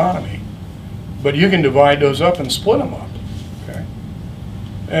 of the economy, but you can divide those up and split them up. Okay?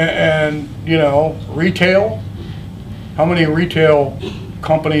 And you know, retail, how many retail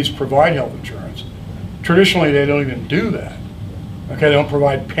companies provide health insurance. Traditionally, they don't even do that. Okay, they don't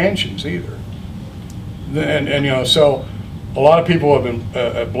provide pensions either. And you know, so a lot of people have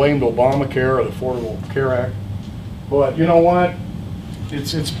been blamed Obamacare or the Affordable Care Act, but you know what?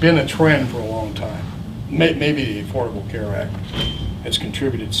 It's been a trend for a long time. Maybe the Affordable Care Act has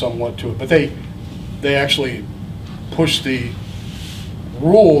contributed somewhat to it, but they actually pushed the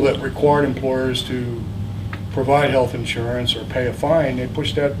rule that required employers to provide health insurance or pay a fine. They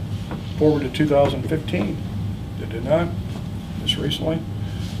pushed that forward to 2015. They did not, just recently.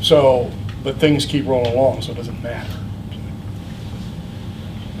 So, but things keep rolling along, so it doesn't matter.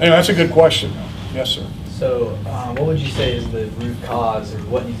 Anyway, that's a good question. Yes, sir. So, what would you say is the root cause, or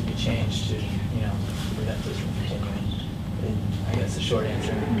what needs to be changed to, you know, prevent this from continuing? And I guess the short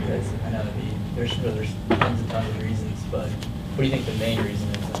answer, because I know that there's tons and tons of reasons, but what do you think the main reason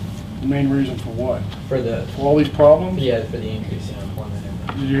is? The main reason for what? For all these problems? Yeah, for the increase in unemployment.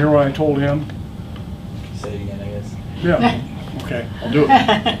 Did you hear what I told him? Say it again, I guess. Yeah. Okay, I'll do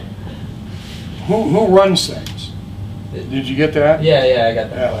it. Who runs things? Did you get that? Yeah, I got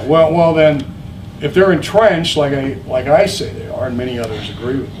that. Yeah. Well, then, if they're entrenched, like I say they are, and many others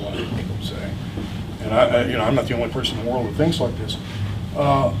agree with what I'm saying, and I'm not the only person in the world who thinks like this.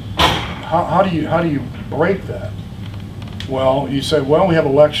 How do you break that? Well, you say, well, we have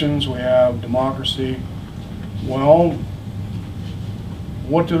elections, we have democracy. Well,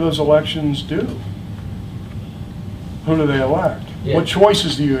 what do those elections do? Who do they elect? Yeah. What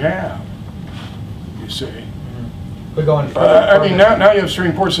choices do you have? You see. But going further, I mean, now you have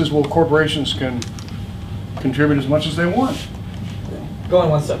Supreme Court says, well, corporations can contribute as much as they want. Going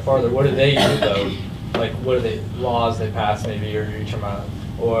one step farther, what do they do though? Like, what are the laws they pass, maybe, or you talking about,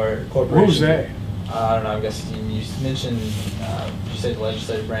 or corporations? Who's they? I don't know. I guess you mentioned, you said the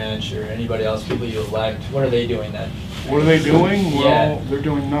legislative branch or anybody else, people you elect. What are they doing then? What are they doing? Well, yeah. They're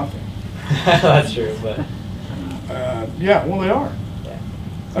doing nothing. That's true, but. Yeah, well, they are. Yeah.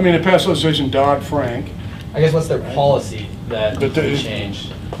 I mean, they passed legislation Dodd-Frank. I guess what's their policy that But needs to change?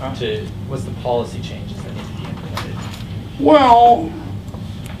 What's the policy changes that need to be implemented? Well,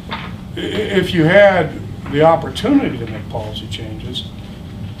 if you had the opportunity to make policy changes,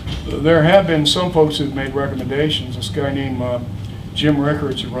 there have been some folks who've made recommendations. This guy named Jim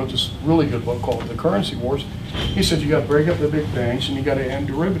Rickards, who wrote this really good book called The Currency Wars, he said you got to break up the big banks and you got to end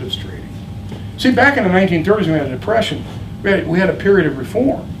derivatives trading. See, back in the 1930s, we had a depression. We had a period of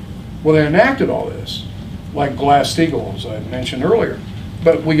reform where they enacted all this, like Glass-Steagall, as I mentioned earlier.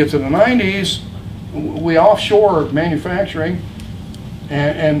 But we get to the 90s, we offshore manufacturing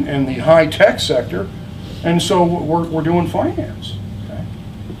and the high-tech sector, and so we're doing finance. Okay?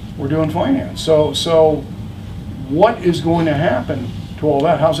 We're doing finance. So what is going to happen to all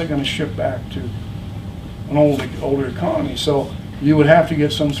that? How's it going to shift back to an older economy? So you would have to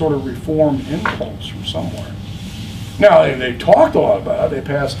get some sort of reform impulse from somewhere. Now, they talked a lot about it. They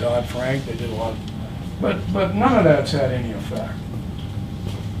passed Dodd-Frank. They did a lot, but none of that's had any effect.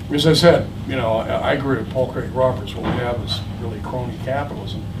 As I said, I agree with Paul Craig Roberts. What we have is really crony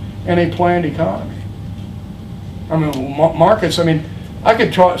capitalism and a planned economy. I mean, markets. I mean, I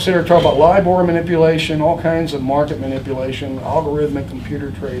could sit here and talk about LIBOR manipulation, all kinds of market manipulation, algorithmic computer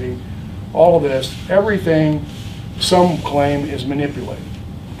trading, all of this. Everything some claim is manipulated.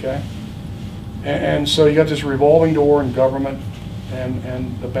 Okay. And so you got this revolving door in government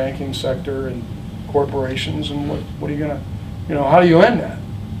and the banking sector and corporations, and what are you gonna, how do you end that?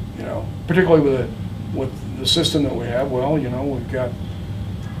 Particularly with the system that we have. Well, we've got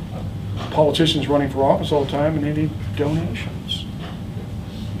politicians running for office all the time, and they need donations.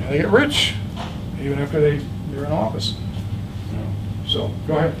 They get rich even after they're in office. So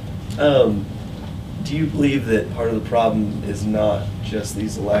go ahead. Do you believe that part of the problem is not just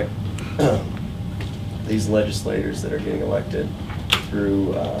these legislators that are getting elected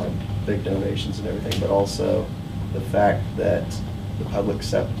through big donations and everything, but also the fact that the public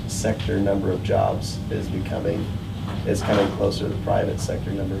sector number of jobs is coming closer to the private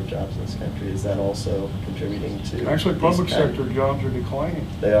sector number of jobs in this country? Is that also contributing to? Actually, public sector jobs are declining.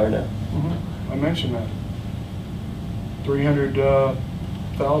 They are now. Mm-hmm. I mentioned that.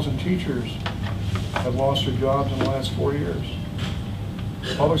 300,000 teachers have lost their jobs in the last 4 years.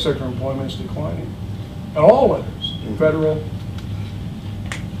 Public sector employment is declining at all levels: federal,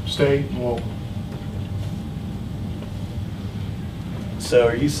 state, and local. So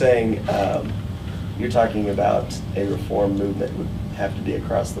are you saying, you're talking about a reform movement would have to be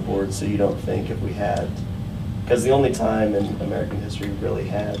across the board, so you don't think if we had, because the only time in American history we really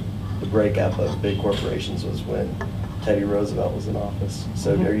had the breakup of big corporations was when Teddy Roosevelt was in office.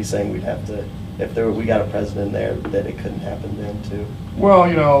 So Mhm. are you saying we'd have to, if we got a president there, that it couldn't happen then too? Well,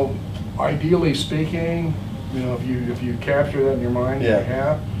 ideally speaking, if you capture that in your mind, Yeah. you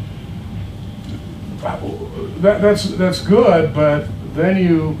have. That's good, but then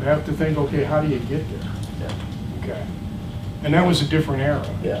you have to think, okay, how do you get there? Yeah. Okay. And that was a different era.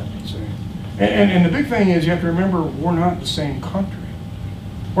 Yeah. See? And the big thing is, you have to remember, we're not the same country.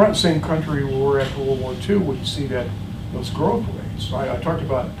 We're not the same country we were after World War II, where you see those growth rates. I talked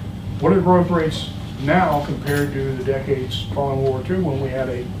about what are the growth rates now compared to the decades following World War II, when we had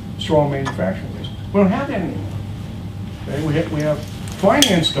a strong manufacturing base. We don't have that anymore. Okay? We have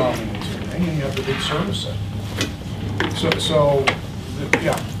finance dominates everything, and you have the big service sector.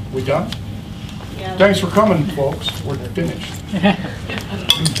 Yeah, we done? Yeah. Thanks for coming, folks. We're finished.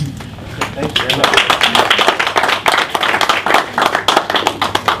 Thank you very much.